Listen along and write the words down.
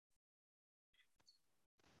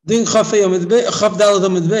Doing Chaf Daled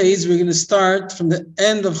Amud Beis, we're going to start from the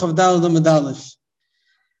end of Chaf Daled Amud Aleph.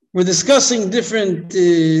 We're discussing different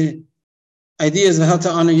ideas of how to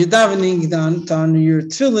honor your davening, to honor your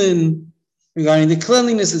tefillin, regarding the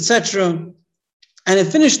cleanliness, etc. And it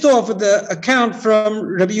finished off with the account from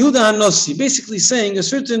Rabbi Yehuda HaNossi, basically saying a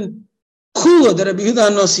certain kula that Rabbi Yehuda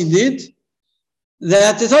HaNossi did,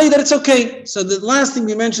 that to tell you that it's okay. So the last thing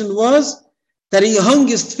we mentioned was that he hung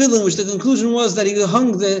his tefillin, which the conclusion was that he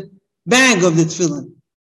hung the bag of the tefillin.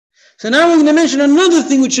 So now we're going to mention another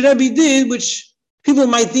thing which Rabbi did, which people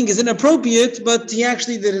might think is inappropriate, but he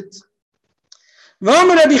actually did it.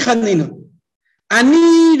 V'amar Rabbi Chanina,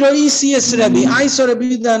 Ani ro'isi es Rabbi, I saw Rabbi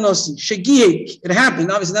Yehuda HaNossi, shegiyek. It happened,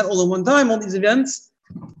 obviously not all at one time, all these events,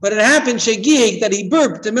 but it happened, shegiyek, that he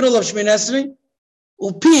burped in the middle of Shemoneh Esrei,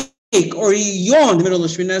 upiyek, or he yawned in the middle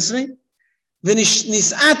of Shemoneh Esrei,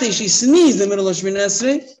 v'nis'ate, she sneezed in the middle of Shemoneh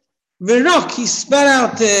Esrei, v'rok, he spat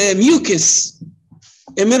out mucus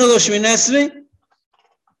in the middle of Shemoneh Esrei,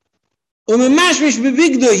 u'memashmish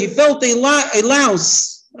b'bigdo, he felt a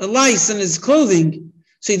lice in his clothing,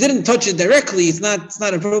 so he didn't touch it directly. It's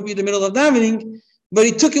not appropriate in the middle of davening, but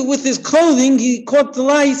he took it with his clothing. He caught the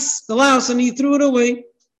louse, and he threw it away.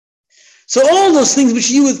 So all those things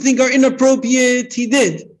which you would think are inappropriate, he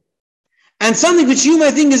did. And something which you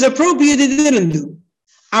might think is appropriate, he didn't do.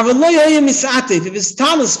 If his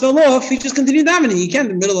talus fell off, he just continued davening. He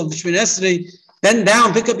can't in the middle of the Shemoneh Esrei bend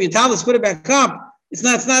down, pick up your talus, put it back up. It's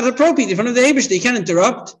not appropriate in front of the Eibishter. You can't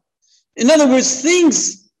interrupt. In other words,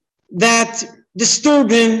 things that disturb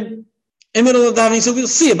him in the middle of davening. So we'll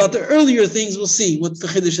see about the earlier things. We'll see what's the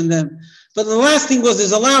chiddush in them. But the last thing was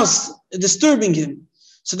there's a louse disturbing him.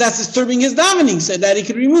 So that's disturbing his davening, so that he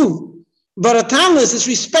could remove. But a talus is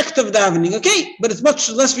respect of davening. Okay, but it's much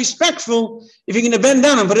less respectful if you're going to bend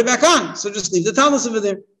down and put it back on. So just leave the talus over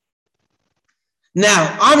there.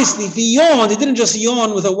 Now, obviously, if he yawned, he didn't just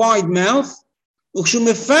yawn with a wide mouth. If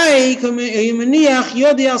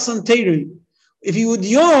he would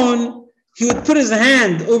yawn, he would put his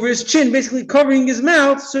hand over his chin, basically covering his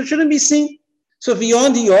mouth, so it shouldn't be seen. So if he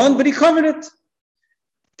yawned, but he covered it.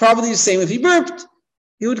 Probably the same if he burped.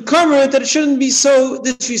 He would cover it that it shouldn't be so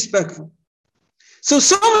disrespectful. So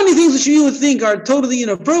many things which you would think are totally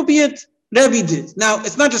inappropriate, Rabbi did. Now,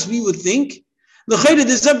 it's not just we would think. The Chayda,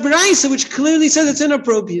 there's a Braisa which clearly says it's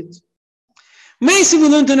inappropriate. Meisi we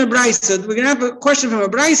learned in a Braisa. We're going to have a question from a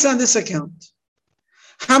Braisa on this account.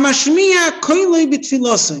 Hamashmiya koilei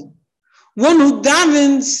b'tfilosei. One who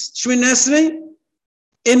davens Shemoneh Esrei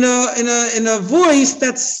in a voice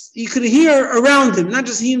that's you could hear around him, not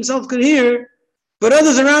just he himself could hear, but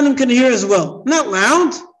others around him can hear as well. Not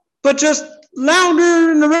loud, but just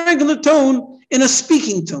louder in a regular tone, in a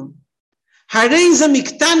speaking tone. Hareza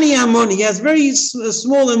miktani amoni. He has very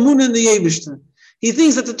small emunah in the Eibishter. He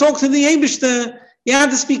thinks that to talk to the Eibishter, you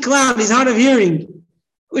have to speak loud. He's hard of hearing,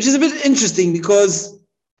 which is a bit interesting because,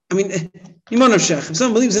 if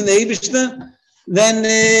someone believes in the Eibishter, then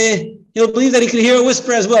he'll believe that he can hear a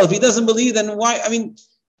whisper as well. If he doesn't believe, then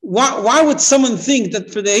why would someone think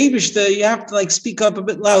that for the Eibishter you have to speak up a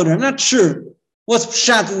bit louder? I'm not sure what's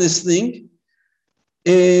pshat in this thing.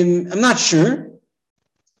 I'm not sure.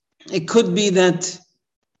 It could be that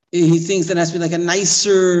he thinks that it has to be a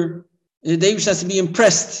nicer, the Eibishter has to be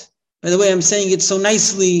impressed by the way I'm saying it so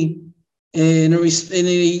nicely. And he's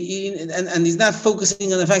not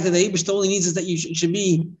focusing on the fact that the Eibishter only needs is that you should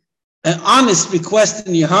be an honest request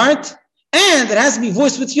in your heart, and it has to be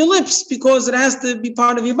voiced with your lips because it has to be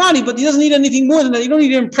part of your body, but he doesn't need anything more than that. You don't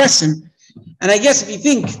need to impress him. And I guess if you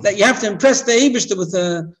think that you have to impress the Eibishter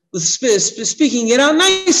with speaking it out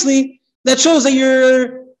nicely, that shows that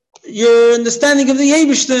your understanding of the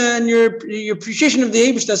Eibishter and your appreciation of the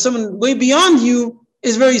Eibishter, someone way beyond you,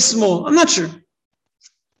 is very small. I'm not sure.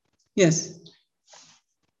 Yes.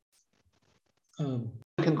 I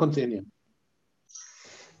can continue.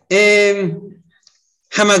 So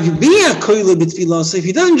if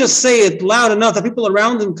he doesn't just say it loud enough that people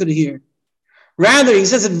around him could hear, rather he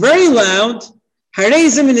says it very loud,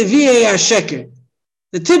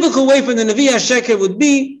 the typical way for the Nevi HaSheker would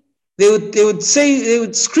be, they would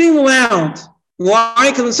scream loud. Why?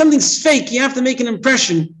 Because when something's fake, you have to make an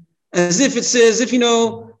impression, as if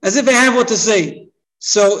I have what to say.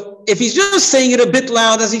 So if he's just saying it a bit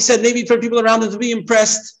loud, as he said, maybe for people around him to be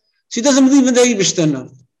impressed, so he doesn't believe in the Eibishter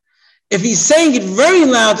enough. If he's saying it very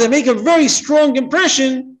loud to make a very strong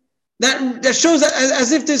impression, that shows that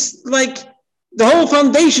as if this, the whole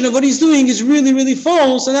foundation of what he's doing is really, really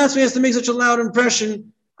false, and that's why he has to make such a loud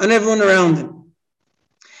impression on everyone around him.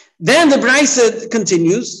 Then the Braisa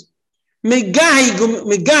continues, if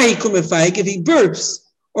he burps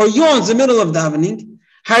or yawns in the middle of davening,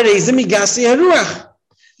 That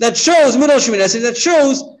shows middle Shemoneh Esrei. That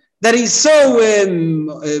shows that he's so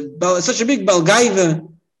such a big balgaiva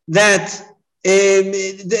that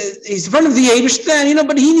he's in front of the Eibishter,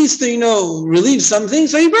 but he needs to, relieve something,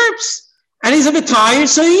 so he burps, and he's a bit tired,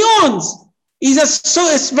 so he yawns.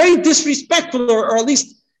 It's very disrespectful, or at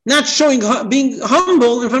least not showing being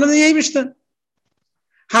humble in front of the Eibishter.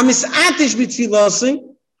 Hamisatish b'tfilasei,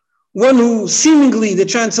 one who seemingly the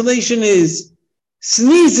translation is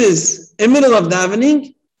sneezes in the middle of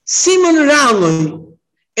davening. Simon ra'aloi.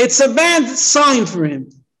 It's a bad sign for him.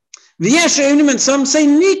 And some say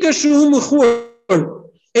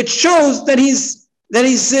it shows that he's not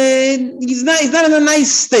in a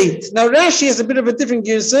nice state. Now Rashi has a bit of a different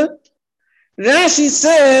girsa. Rashi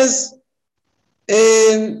says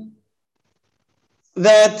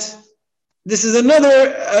that this is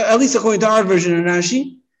another, at least according to our version of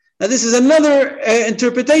Rashi, that this is another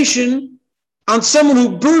interpretation on someone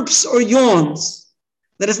who burps or yawns.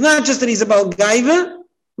 That it's not just that he's about gaiva,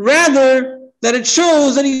 rather that it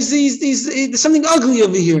shows that there's something ugly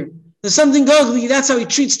over here. There's something ugly. That's how he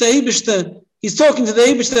treats the Eibishter. He's talking to the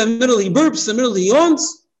Eibishter in the middle. He burps. In the middle he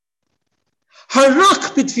yawns.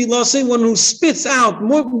 Harak b'tfilasei, one who spits out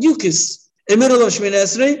more mucus in the middle of Shemoneh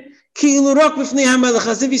Esrei. Ki'ilu rak b'fnei hamelech,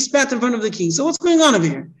 as if he spat in front of the king. So what's going on over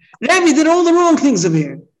here? Rabbi did all the wrong things over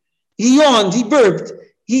here. He yawned. He burped.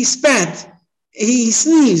 He spat. He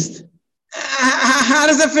sneezed. How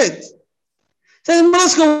does that fit? So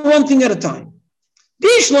let's go one thing at a time.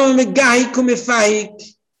 Burping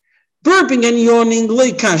and yawning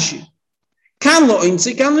loikashi.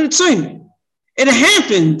 It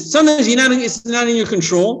happened. Sometimes it's not in your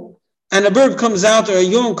control, and a burp comes out or a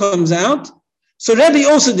yawn comes out. So Rabbi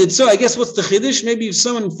also did so. I guess what's the chiddush? Maybe if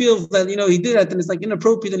someone feels that he did that and it's like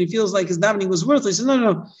inappropriate and he feels like his davening was worthless. He says,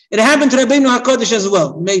 no. It happened to Rabbeinu HaKadosh as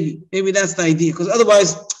well. Maybe that's the idea. Because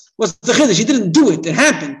otherwise, what's the chiddush? He didn't do it. It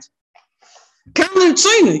happened.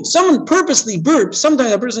 Someone purposely burps.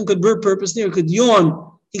 Sometimes a person could burp purposely or could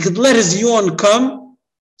yawn. He could let his yawn come.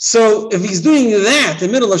 So if he's doing that in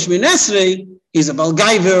the middle of Shemoneh Esrei, he's a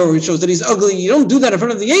balgaiva, or it shows that he's ugly. You don't do that in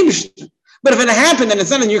front of the Eibishter. But if it happened and it's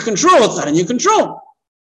not in your control, it's not in your control.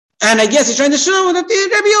 And I guess he's trying to show that the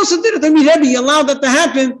Rebbe also did it. I mean, Rebbe allowed that to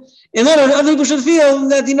happen in order that other people should feel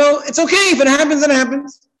that, it's okay. If it happens, it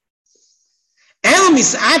happens.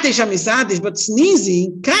 But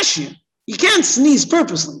sneezing, kashya. You can't sneeze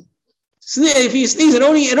purposely. If you sneeze, it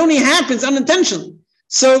only happens unintentionally.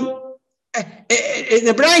 So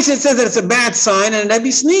the Brayso says that it's a bad sign, and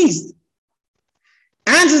Rebbe sneezed.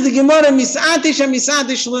 Answers the Gemara, misatish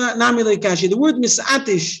nami leikashi. The word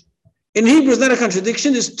misatish in Hebrew is not a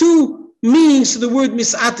contradiction. There's two meanings to the word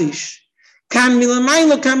misatish. Kan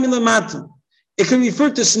milamaylo, kan milamata. It can refer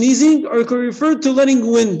to sneezing, or it can refer to letting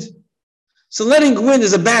wind. So letting wind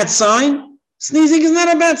is a bad sign. Sneezing is not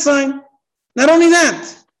a bad sign. Not only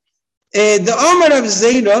that, the Omar of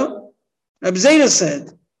Reb Zera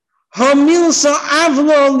said, "Hamilsa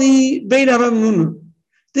avlo li beit Rav Hamnuna."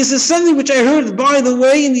 This is something which I heard, by the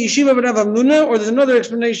way, in the yeshiva of Rav Hamnuna, or there's another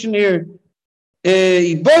explanation here.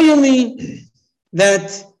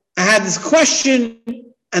 That I had this question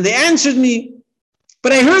and they answered me,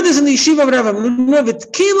 but I heard this in the yeshiva of Rav Hamnuna.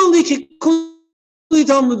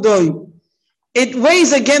 It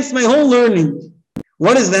weighs against my whole learning.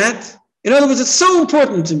 What is that? In other words, it's so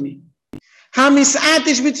important to me. When who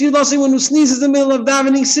sneezes in the middle of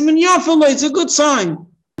davening, it's a good sign.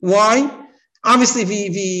 Why? Obviously, if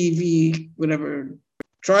he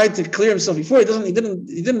tried to clear himself before, he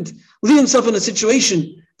didn't leave himself in a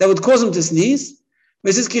situation that would cause him to sneeze.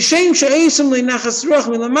 When someone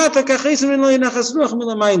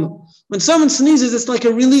sneezes, it's like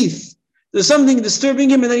a relief. There's something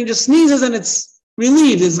disturbing him, and then he just sneezes, and it's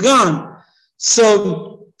relieved. It's gone.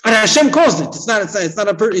 So, and Hashem caused it. It's not.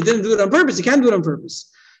 He didn't do it on purpose. He can't do it on purpose.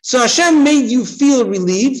 So Hashem made you feel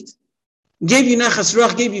relieved, gave you nachas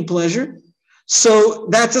ruach, gave you pleasure. So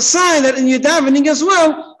that's a sign that in your davening as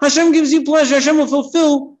well, Hashem gives you pleasure. Hashem will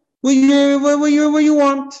fulfill what you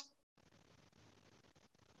want.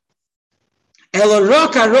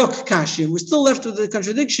 We're still left with the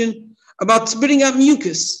contradiction about spitting out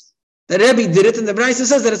mucus. The Rebbe did it, and the Brayso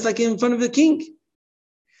says that it's like in front of the king.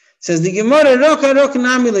 Says the Gemara,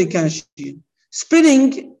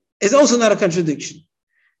 spitting is also not a contradiction.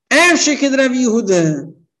 It's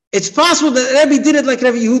possible that Rebbe did it like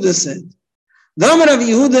Rav Yehuda said. The Amar Rav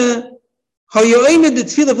Yehuda, the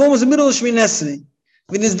tefillah almost in the middle of Shemoneh Esrei.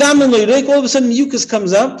 When his damen loyrek, all of a sudden mucus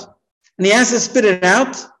comes up, and he has to spit it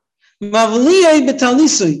out. He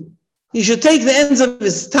should take the ends of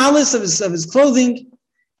his talis, of his clothing,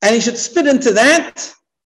 and he should spit into that.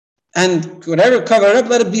 and whatever covered up,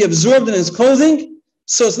 let it be absorbed in his clothing,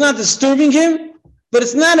 so it's not disturbing him, but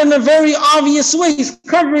it's not in a very obvious way. He's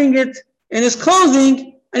covering it in his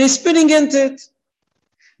clothing, and he's spitting into it.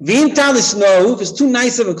 V'im talis no, if it's too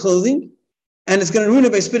nice of a clothing, and it's going to ruin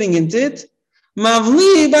it by spitting into it,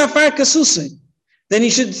 mavli ba'afar kasusay, then he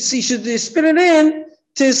should spit it in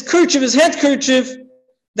to his kerchief, his head kerchief,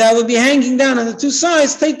 that would be hanging down on the two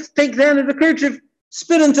sides. Take down of the kerchief,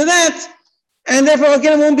 spit into that, and therefore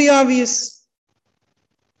again it won't be obvious.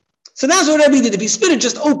 So that's what Rebbe did. If he spit it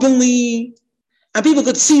just openly, and people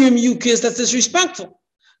could see your mucus, that's disrespectful.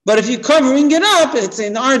 But if you're covering it up, it's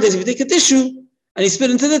in our days, if you take a tissue and you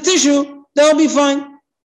spit into the tissue, that'll be fine.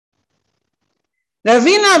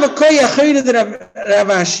 Ravina v'koya chayre de Rav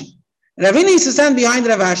Ashi. Ravina used to stand behind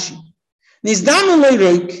Rav Ashi. Nizdamu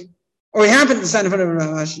loyroik, or he happened to stand in front of Rav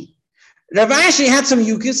Ashi. Rav Ashi had some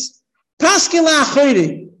mucus. Paskela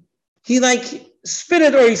chayre. He spit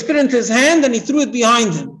it, or he spit into his hand and he threw it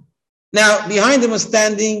behind him. Now, behind him was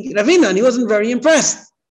standing Ravina, and he wasn't very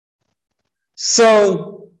impressed.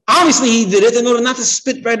 So, obviously he did it in order not to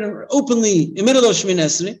spit right openly in the middle of Shemoneh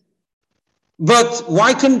Esrei. But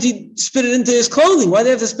why couldn't he spit it into his clothing? Why did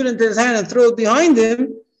he have to spit it into his hand and throw it behind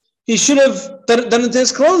him? He should have done it into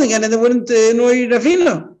his clothing, and then it wouldn't annoy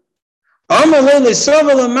Ravina.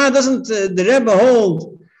 Doesn't the Rebbe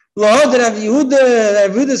hold? Rav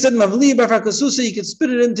Yehuda said, Mavli b'afar kasusa, you could spit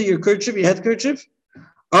it into your kerchief, your head kerchief.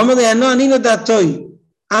 I'm an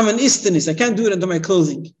istanis. I can't do it into my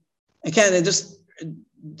clothing. I can't,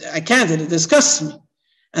 it disgusts me.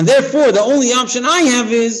 And therefore, the only option I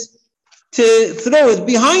have is to throw it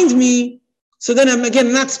behind me, so then I'm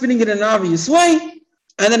again not spitting it in an obvious way,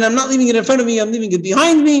 and then I'm not leaving it in front of me, I'm leaving it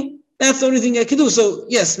behind me. That's the only thing I can do. So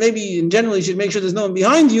yes, maybe in general you should make sure there's no one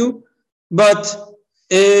behind you, but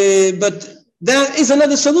that is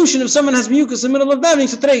another solution if someone has mucus in the middle of davening.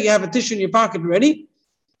 So today you have a tissue in your pocket ready,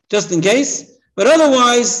 just in case. But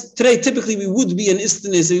otherwise, today typically we would be an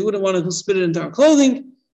istanis, so we wouldn't want to spit it into our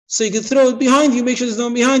clothing. So you could throw it behind you, make sure there's no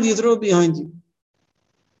one behind you, throw it behind you.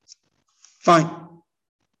 Fine.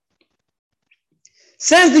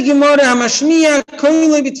 Says the Gemara, Hamashmiya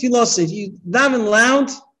koile b'tfiloseh. If you daven loud,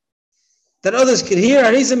 that others could hear,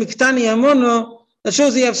 Arisa miktani amono, that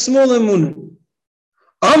shows you have small emunah.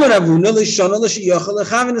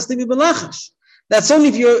 That's only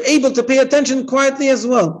if you're able to pay attention quietly as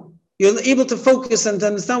well. You're able to focus and to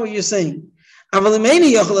understand what you're saying. If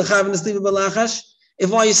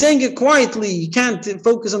while you're saying it quietly, you can't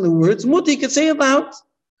focus on the words, muti, you could say it loud.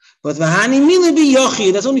 But that's only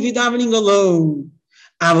if you're davening alone.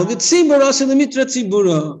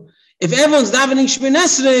 If everyone's davening Shemoneh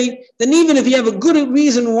Esrei, then even if you have a good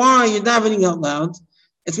reason why you're davening out loud,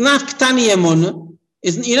 it's not Ktani Emunah.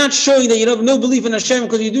 You're not showing that you have no belief in Hashem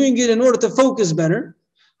because you're doing it in order to focus better.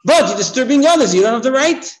 But you're disturbing others. You don't have the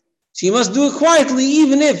right. So you must do it quietly,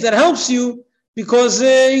 even if that helps you, because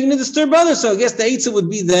you're going to disturb others. So I guess the Eitzah would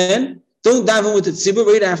be then, don't daven with the tzibur,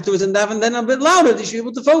 wait afterwards and daven then a bit louder. You should be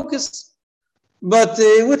able to focus. But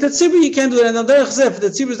with the tzibur, you can't do it. And if the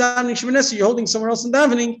tzibur is davening Shemoneh Esrei, you're holding somewhere else and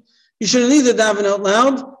davening, you shouldn't either daven out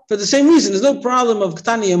loud for the same reason. There's no problem of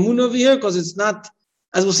Ktani Emunah over here, because it's not,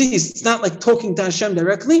 as we'll see, it's not like talking to Hashem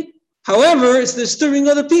directly. However, it's disturbing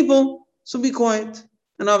other people, so be quiet.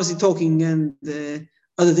 And obviously talking and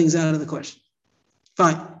other things out of the question.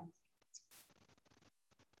 Fine.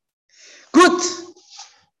 Good.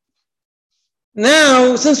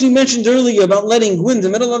 Now, since we mentioned earlier about letting go in the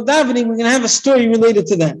middle of davening, we're going to have a story related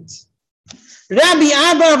to that. Rabbi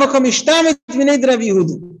Abba v'kamishtamet v'nei Rav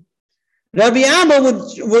Yehuda. Rabbi Abba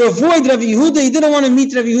would avoid Rav Yehuda. He didn't want to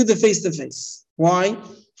meet Rav Yehuda face to face. Why?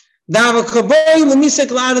 He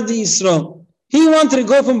wanted to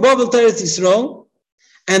go from Babel to Eretz Yisrael,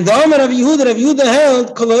 and the Omer Rav Yehuda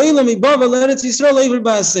held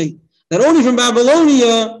that only from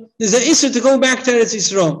Babylonia there's an issue to go back to Eretz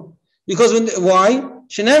Yisrael. Because why?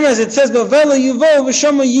 As it says, they'll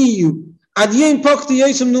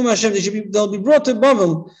be brought to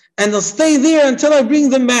Babel, and they'll stay there until I bring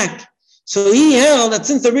them back. So he held that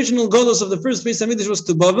since the original golos of the first Beis Hamikdash was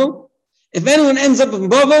to Babel, if anyone ends up in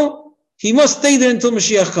Babel, he must stay there until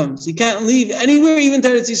Mashiach comes. He can't leave anywhere, even to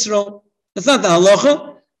Eretz Yisrael. That's not the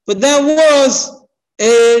halacha, but that was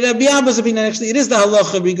Rabbi Abba's opinion. Actually, it is the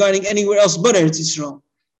halacha regarding anywhere else but Eretz Yisrael.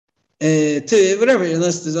 To whatever,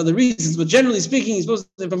 unless there's other reasons. But generally speaking, you're supposed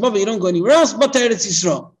to, from Babel, you don't go anywhere else but to Eretz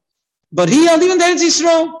Yisrael. But he held even to Eretz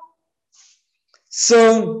Yisrael.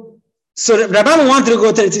 So Rabbi wanted to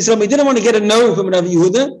go to Eretz Yisrael, but he didn't want to get a no from Rabbi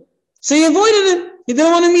Yehuda. So he avoided him. He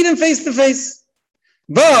didn't want to meet him face to face.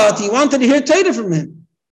 But he wanted to hear Torah from him.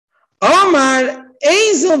 Omar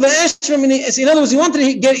In other words, he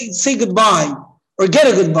wanted to say goodbye or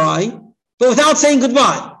get a goodbye, but without saying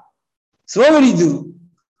goodbye. So what would he do?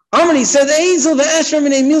 He said, let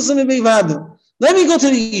me go to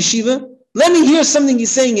the yeshiva, let me hear something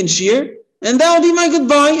he's saying in shir, and that will be my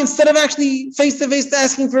goodbye, instead of actually face-to-face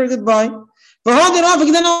asking for a goodbye. But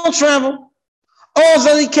then I'll travel.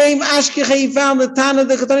 Also, he came, he found the Tana,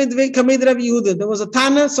 there was a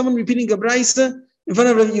Tana, someone repeating a Braisa in front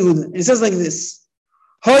of Rabbi Yehuda. And it says like this.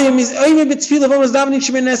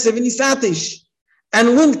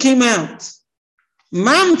 And wind came out.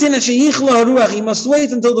 He must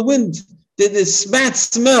wait until the wind, this bad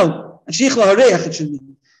smell, until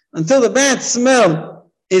the bad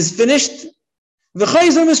smell is finished.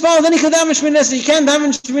 Then he can damage Shemini. He can't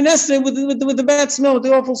damage Shemini with the bad smell, with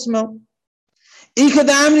the awful smell.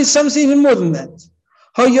 Some say even more than that.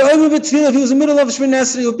 If he was in the middle of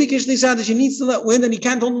Shemini, he needs to let wind and he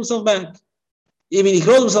can't hold himself back. I mean, he can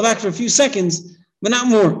hold himself back for a few seconds, but not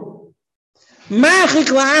more. He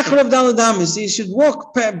should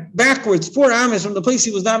walk backwards 4 amas from the place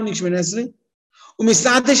he was davening Shemini Esrei.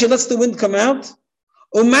 He lets the wind come out.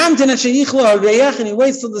 And he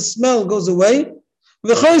waits till the smell goes away.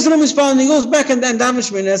 And he goes back and davens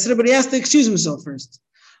Shemini Esrei, but he has to excuse himself first.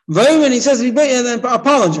 When he says and then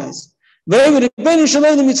apologize. You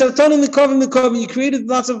created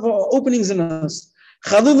lots of openings in us.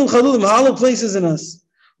 Hollow places in us.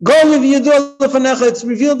 It's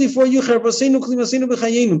revealed before you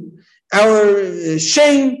our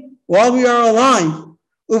shame while we are alive.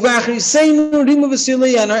 And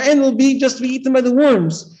our end will be just to be eaten by the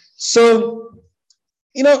worms. So,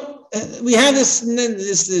 we have this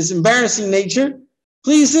embarrassing nature.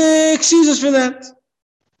 Please excuse us for that.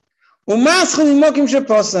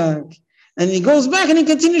 And he goes back and he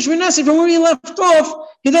continues Shemini from where he left off.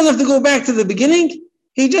 He doesn't have to go back to the beginning.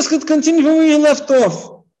 He just could continue from where he left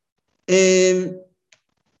off. 1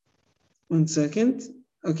 second.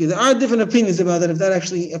 Okay, there are different opinions about that, if that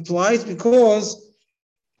actually applies, because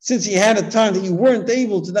since he had a time that you weren't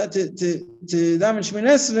able to daven Shemini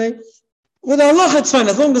Esrei, with Allah it's fine,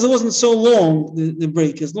 as long as it wasn't so long, the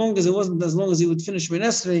break, as long as he would finish Shemini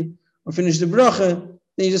Esrei or finish the bracha,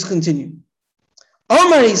 then you just continue.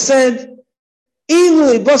 Omar, he said,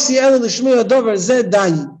 I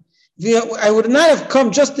would not have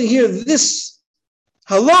come just to hear this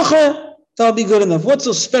halacha, that'll be good enough. What's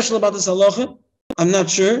so special about this halacha? I'm not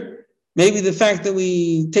sure. Maybe the fact that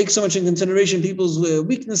we take so much in consideration people's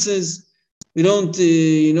weaknesses. We don't,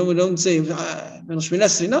 we don't say, no,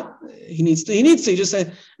 he needs to. He just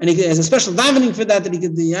said, and he has a special davening for that he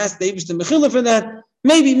could ask the Eibush to Mechila for that.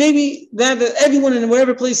 Maybe that everyone in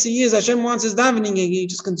whatever place he is, Hashem wants his davening, and he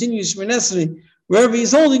just continues Shemini Esrei wherever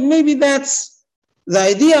he's holding. Maybe that's the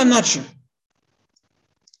idea. I'm not sure.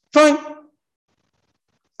 Fine.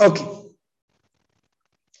 Okay.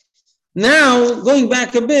 Now, going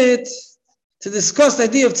back a bit to discuss the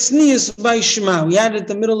idea of tznius by Shema. We had it in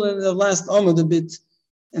the middle of the last Amud a bit,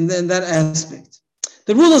 and then that aspect.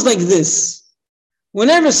 The rule is like this.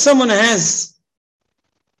 Whenever someone's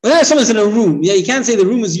in a room, you can't say the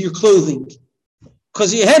room is your clothing,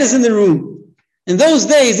 because your head is in the room. In those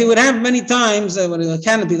days, they would have many times a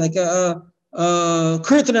canopy, like a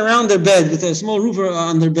curtain around their bed with a small roof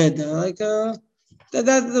on their bed. That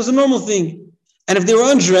was a normal thing. And if they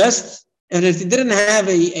were undressed, and if they didn't have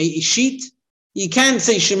a sheet, you can't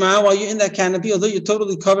say Shema while you're in that canopy, although you're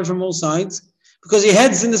totally covered from all sides, because your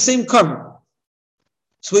head's in the same cover.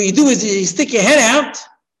 So what you do is you stick your head out,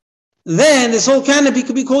 then this whole canopy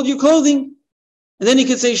could be called your clothing, and then you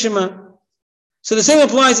could say Shema. So the same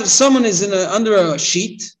applies if someone is under a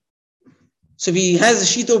sheet. So if he has a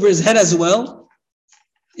sheet over his head as well,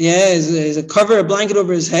 there's a cover, a blanket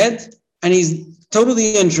over his head, and he's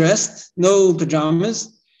totally undressed, no pajamas.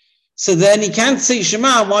 So then he can't say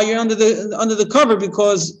Shema while you're under the cover,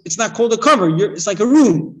 because it's not called a cover. It's like a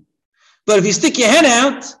room. But if you stick your head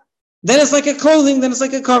out, then it's like a clothing, then it's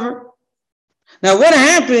like a cover. Now what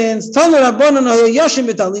happens, when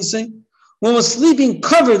we're sleeping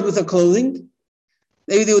covered with a clothing,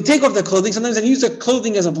 they would take off the clothing, sometimes they use the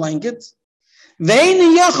clothing as a blanket.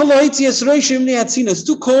 It's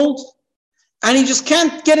too cold, and he just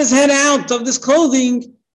can't get his head out of this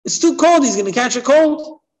clothing. It's too cold, he's going to catch a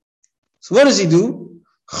cold. So what does he do?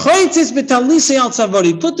 He put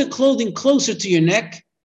the clothing closer to your neck.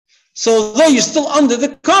 So although you're still under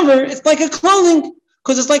the cover, it's like a clothing,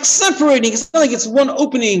 because it's like separating. It's not like it's one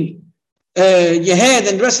opening your head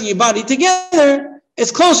and the rest of your body together.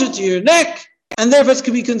 It's closer to your neck, and therefore it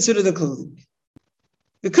could be considered a clothing.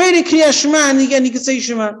 The created Kriya Shema, and again you can say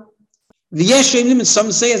Shema. The Yeshem,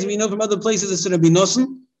 some say, as we know from other places, it's Rabbi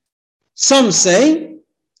Nosson. Some say,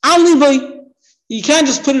 Alibay. You can't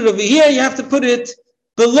just put it over here, you have to put it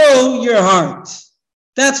below your heart.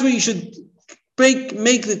 That's where you should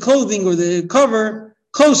make the clothing or the cover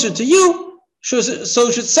closer to you, so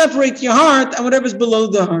it should separate your heart and whatever's below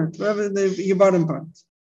the heart, whatever your bottom part.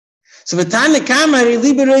 So how does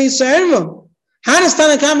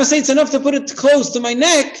Tanakama say it's enough to put it close to my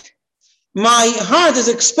neck? My heart is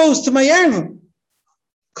exposed to my erva.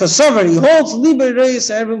 Because he holds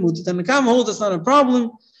Tanakama holds it's not a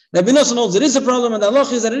problem. Rabbi Nosson holds it is a problem, and the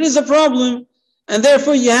halach is that it is a problem, and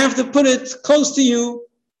therefore you have to put it close to you,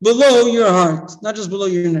 below your heart, not just below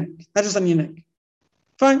your neck, not just on your neck.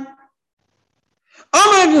 Fine. Amar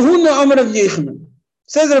Rav Yehuna, Amar Rav Yechanan.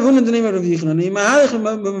 Says Rav Yehuna the name of Rav Yechanan.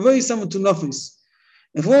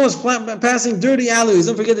 If one was passing dirty alleyways,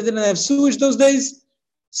 don't forget they didn't have sewage those days,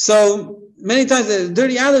 so many times the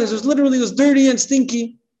dirty alleyways was literally dirty and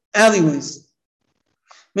stinky alleyways.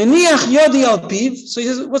 Meniach yodi al piv. So he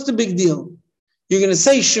says, what's the big deal? You're going to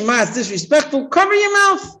say Shema, it's disrespectful. Cover your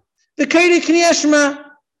mouth. The Kaida Kriya Shema.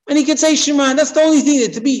 And he could say Shema. That's the only thing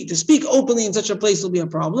that to speak openly in such a place will be a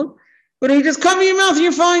problem. But if you just cover your mouth,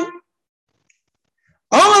 you're fine.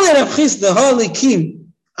 I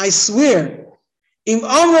swear, if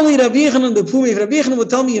Rabbi Yechanan would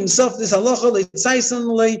tell me himself this halacha,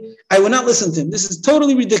 I would not listen to him. This is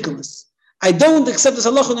totally ridiculous. I don't accept this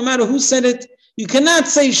halacha no matter who said it. You cannot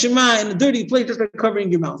say Shema in a dirty place just by covering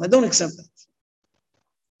your mouth. I don't accept that.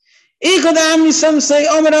 Some say,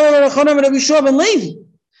 Rabbi Yeshua ben Levi.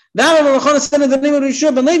 Now Rabbi Yeshua said in the name of Rabbi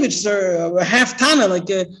Yeshua ben Levi, which is a half Tana, like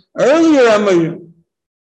earlier Amir.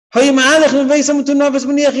 If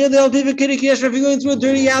you're going through a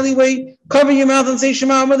dirty alleyway, cover your mouth and say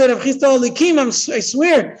Shema. I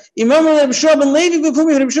swear, Imam Rabbi Yeshua ben Levi before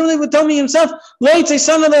me, Rabbi Yeshua ben Levi would tell me himself, I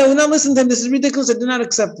will not listen to him. This is ridiculous. I do not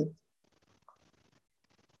accept it.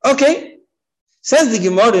 Okay, says the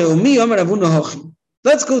Gemara,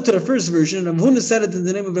 let's go to the first version. Rav Huna said it in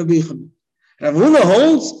the name of Rabbi Yechanan. Rav Huna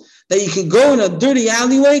holds that you could go in a dirty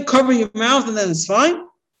alleyway, cover your mouth, and then it's fine.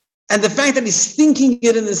 And the fact that he's thinking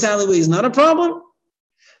it in this alleyway is not a problem.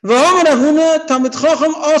 A real Talmid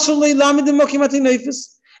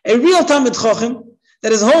Chacham,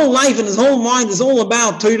 that his whole life and his whole mind is all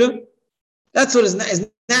about Torah. That's what his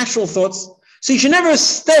natural thoughts. So you should never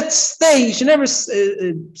stay. You should never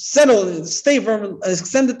stay for an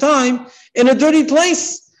extended time in a dirty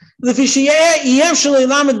place. You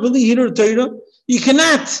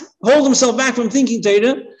cannot hold himself back from thinking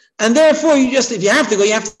Torah, and therefore if you have to go,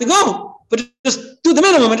 you have to go. But just do the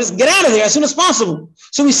minimum and just get out of there as soon as possible.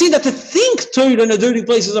 So we see that to think Torah in a dirty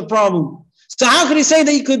place is a problem. So how could he say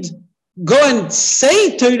that you could go and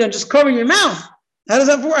say Torah and just cover your mouth? How does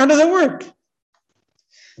that work?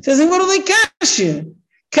 Says, what do they kasha?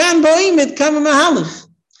 Kan ba'imit kama mahalach.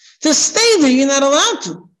 To stay there, you're not allowed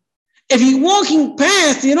to. If you're walking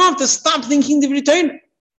past, you don't have to stop thinking Divrei Torah.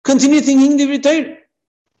 Continue thinking Divrei Torah.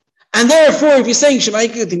 And therefore, if you're saying Shema, you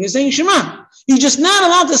can continue saying Shema. You're just not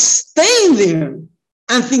allowed to stay there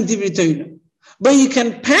and think Divrei Torah. But you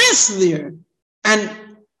can pass there and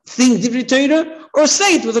think Divrei Torah or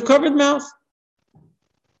say it with a covered mouth.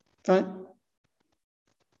 Fine.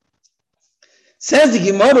 Says the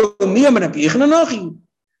Gemara,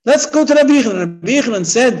 let's go to Rabbi Yechanan. Rabbi Yechanan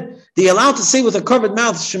said, "They allowed to say with a covered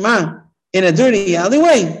mouth Shema in a dirty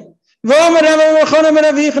alleyway." You're allowed to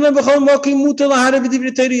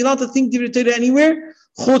think Divrei Torah anywhere,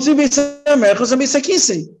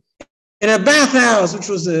 in a bathhouse, which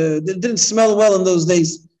was didn't smell well in those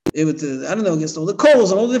days. It was, I don't know, against all the coals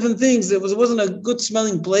and all the different things. It wasn't a good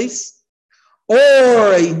smelling place, or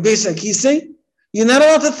a Beis HaKisei. You're not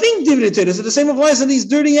allowed to think Divrei Torah. So the same applies to these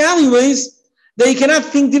dirty alleyways. They cannot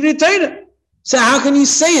think Divrei Torah. So how can you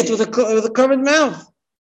say it with a covered mouth?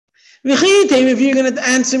 If you're going to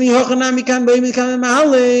answer me,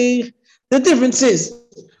 the difference is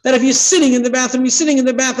that if you're sitting in the bathroom,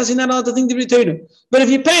 you're not allowed to think Divrei Torah. But if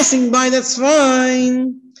you're passing by, that's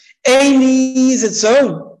fine. Is it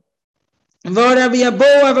so? Rabbi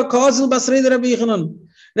Abo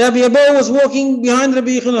was walking behind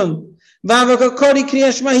Rabbi Yechanan. He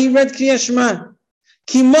read Kriya Shema.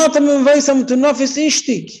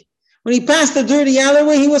 When he passed the dirty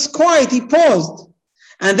alleyway, he was quiet, he paused.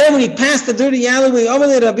 And then when he passed the dirty alleyway,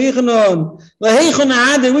 where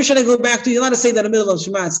should I go back to? You're allowed to say that in the middle of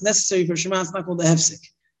Shema. It's necessary for Shema, it's not called a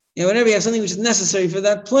hefsek. Whenever you have something which is necessary for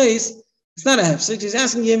that place, it's not a hefsek. He's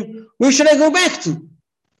asking him, where should I go back to?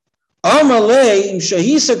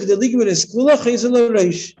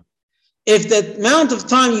 If the amount of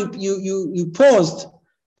time you paused,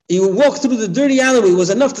 you walked through the dirty alleyway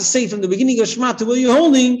was enough to say from the beginning of Shema to where you're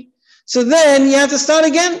holding, so then you have to start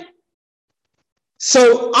again.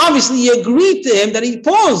 So obviously he agreed to him that he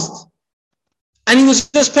paused. And he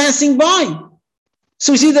was just passing by.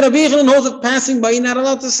 So we see that Rabbi Yochanan holds that passing by you're not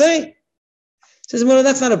allowed to say. He says, well,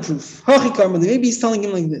 that's not a proof. Maybe he's telling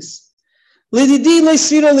him like this. I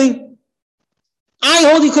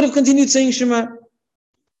hold he could have continued saying Shema.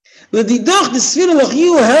 You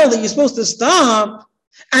held that you're supposed to stop.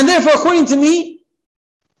 And therefore, according to me,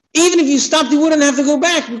 even if you stopped, you wouldn't have to go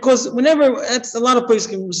back. Because whenever, that's a lot of places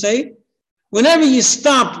can say, whenever you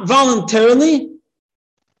stop voluntarily,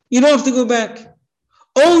 you don't have to go back.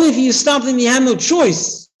 Only if you stopped and you had no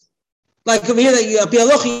choice. Like over here that you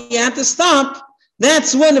had to stop,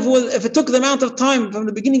 that's when if it took the amount of time from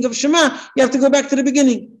the beginning of Shema, you have to go back to the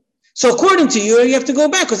beginning. So according to you have to go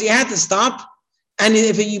back because you had to stop. And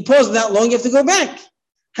if you pause that long, you have to go back.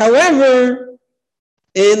 However,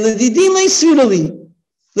 according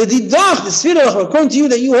to you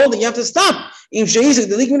that you hold it, you have to stop. According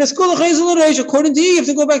to you, you have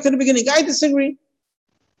to go back to the beginning. I disagree.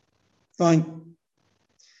 Fine.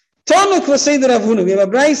 Tanak will say that Ravuna. We have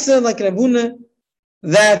a brayso like Ravuna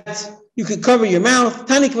that you could cover your mouth.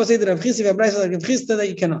 Tanik will say that Rav Chisda, we have a brayso like Rav Chisda that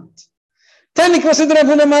you cannot. Tanik will say that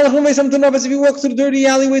Ravuna malach u'meisam tunavas. If you walk through dirty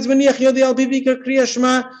alleyways, when yachiyod al pivika kriya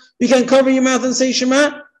shema, you can cover your mouth and say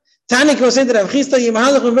Shema. Tanik will say that Rav Chisda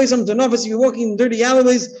yimalach u'meisam tunavas. If you're walking in dirty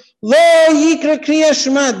alleyways, lo yikra kriya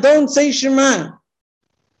shema. Don't say Shema.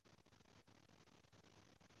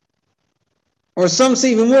 Or some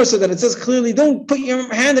say even more so that it says clearly, don't put your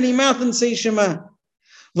hand in your mouth and say Shema.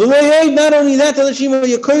 Not only that,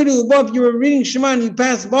 above you were reading Shema and you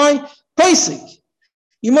passed by, Paisik.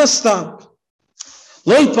 You must stop.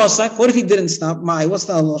 Loi Pasak, what if he didn't stop? What's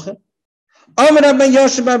the halacha?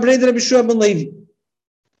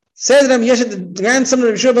 Says Rabbi Yoshe, the grandson of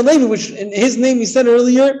Rabbi Shua ben Levi, which in his name he said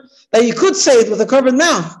earlier, that you could say it with a covered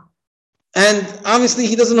mouth. And obviously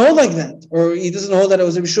he doesn't hold like that, or he doesn't hold that it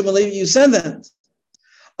was Rabbi Shua ben Levi you said that.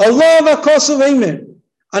 Allah v'kosu v'eimer.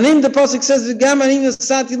 Anim the pasuk says, "V'gam anim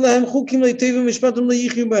nasati lahem chukim le'tevim mishpatim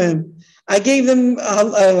le'yichyu b'hem." I gave them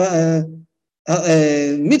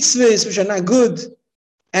mitzvahs which are not good,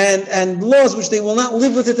 and laws which they will not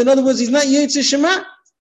live with it. In other words, he's not Yitzhak Shema.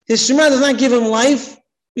 His Shema does not give him life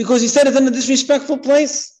because he said it in a disrespectful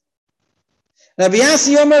place. Rabbi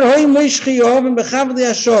Yassi Yomer Hoy Moishchi Yehovim b'chavli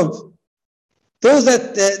Ashov. Those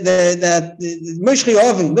that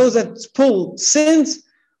those that pull sins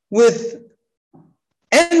with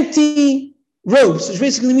empty ropes, which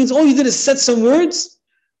basically means all you did is said some words,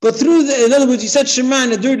 but in other words, you said Shema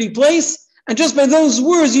in a dirty place, and just by those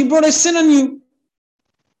words, you brought a sin on you.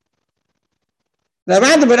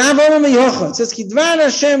 It says, Kidvar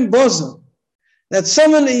Hashem Bozo, that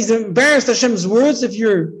someone is embarrassed Hashem's words. If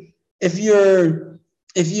you're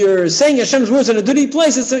saying Hashem's words in a dirty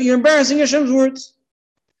place, you're embarrassing Hashem's words.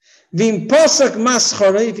 Vim Pasak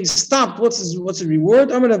Maschara, if he stopped, what's his reward?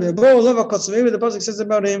 The Pasuk says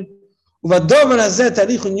about him,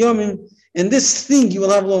 in this thing you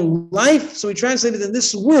will have long life. So we translated in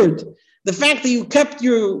this word, the fact that you kept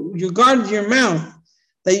you guarded your mouth,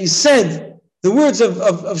 that you said the words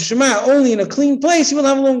of Shema only in a clean place, you will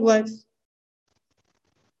have a long life.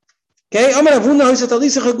 Okay,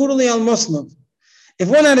 if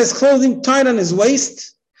one had his clothing tied on his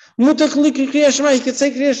waist, he could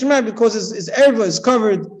say Kriya Shema because his erva is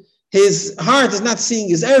covered, his heart is not seeing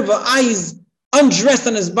his erva, eyes undressed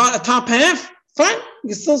on his top half. Fine, you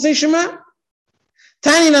can still say Shema.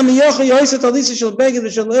 If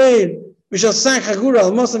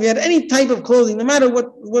you had any type of clothing, no matter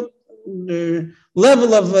what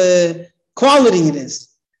level of quality it is,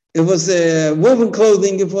 it was woven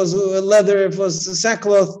clothing, if it was leather, if it was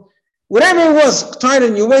sackcloth, whatever it was, tied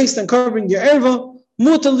on your waist and covering your erva,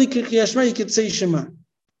 you could say Shema.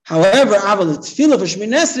 However, Shemoneh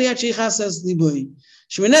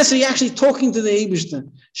Esrei, you're actually talking to the Eibishter.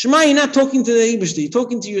 Shema, you're not talking to the Eibishter. You're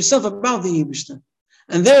talking to yourself about the Eibishter.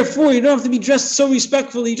 And therefore, you don't have to be dressed so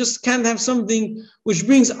respectfully. You just can't have something which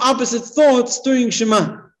brings opposite thoughts during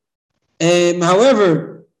Shema.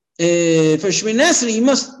 However, for Shemoneh Esrei, you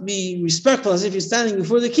must be respectful as if you're standing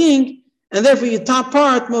before the king, and therefore your top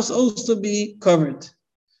part must also be covered.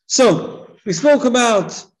 So, we spoke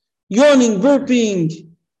about yawning, burping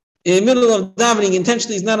in the middle of davening.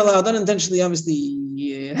 Intentionally is not allowed. Unintentionally, obviously,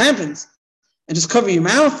 it happens. And just cover your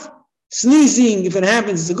mouth. Sneezing, if it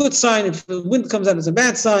happens, it's a good sign. If the wind comes out, it's a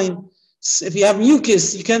bad sign. If you have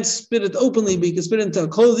mucus, you can't spit it openly, but you can spit it into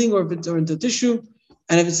clothing or into tissue.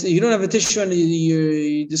 And if you don't have a tissue and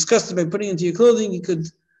you're disgusted by putting it into your clothing, you could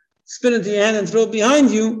spit it into your hand and throw it behind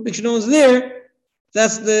you, make sure no one's there.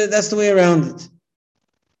 That's the way around it.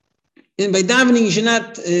 And by davening, you should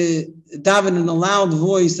not daven in a loud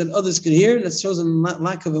voice that others could hear. That shows a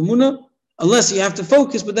lack of emunah. Unless you have to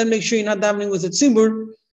focus, but then make sure you're not davening with a tzibur.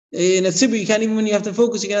 In a tzibur, you can't even when you have to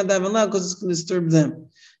focus, you cannot daven loud because it's going to disturb them.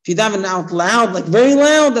 If you daven out loud, like very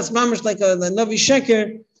loud, that's mamish like a navi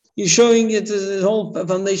sheker. You're showing it the whole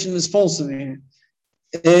foundation is false over here.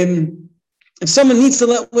 If someone needs to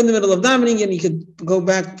let in the middle of davening, and he could go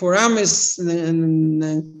back for Amis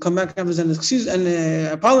and come back afterwards and excuse and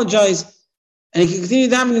apologize, and he can continue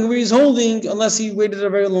davening where he's holding unless he waited a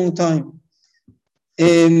very long time.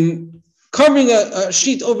 Covering a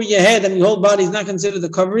sheet over your head and your whole body is not considered a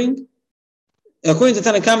covering. According to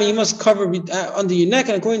Tanna Kama, you must cover under your neck,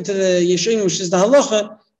 and according to the Yeshayim, which is the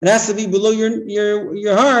halacha, it has to be below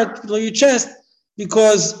your heart, below your chest,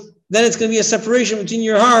 because then it's going to be a separation between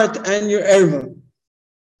your heart and your erva.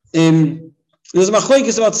 There's a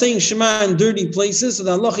machlokes about saying Shema in dirty places, so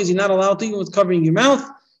the halacha is you're not allowed to, even with covering your mouth,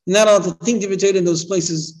 you're not allowed to think of it in those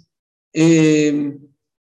places.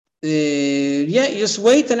 You just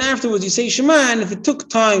wait, and afterwards you say Shema, and if it took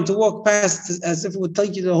time to walk past as if it would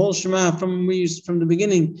take you the whole Shema from the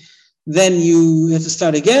beginning, then you have to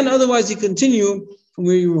start again. Otherwise, you continue from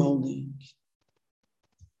where you were holding.